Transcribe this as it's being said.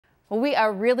Well, we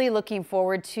are really looking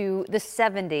forward to the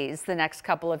 70s the next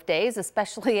couple of days,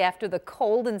 especially after the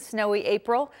cold and snowy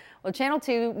April. Well, Channel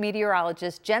 2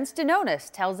 meteorologist Jen Stenonis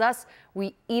tells us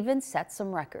we even set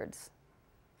some records.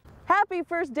 Happy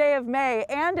first day of May,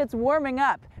 and it's warming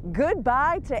up.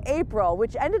 Goodbye to April,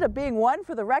 which ended up being one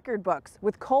for the record books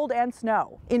with cold and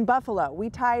snow. In Buffalo, we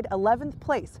tied 11th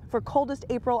place for coldest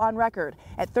April on record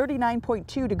at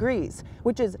 39.2 degrees,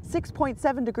 which is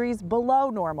 6.7 degrees below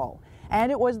normal.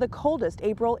 And it was the coldest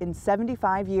April in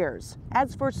 75 years.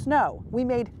 As for snow, we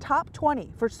made top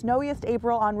 20 for snowiest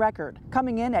April on record,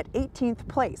 coming in at 18th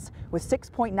place with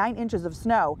 6.9 inches of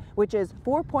snow, which is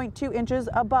 4.2 inches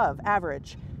above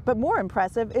average. But more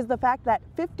impressive is the fact that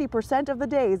 50% of the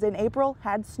days in April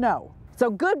had snow. So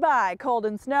goodbye cold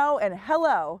and snow, and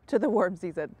hello to the warm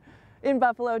season. In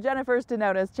Buffalo, Jennifer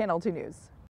Stenonis, Channel 2 News.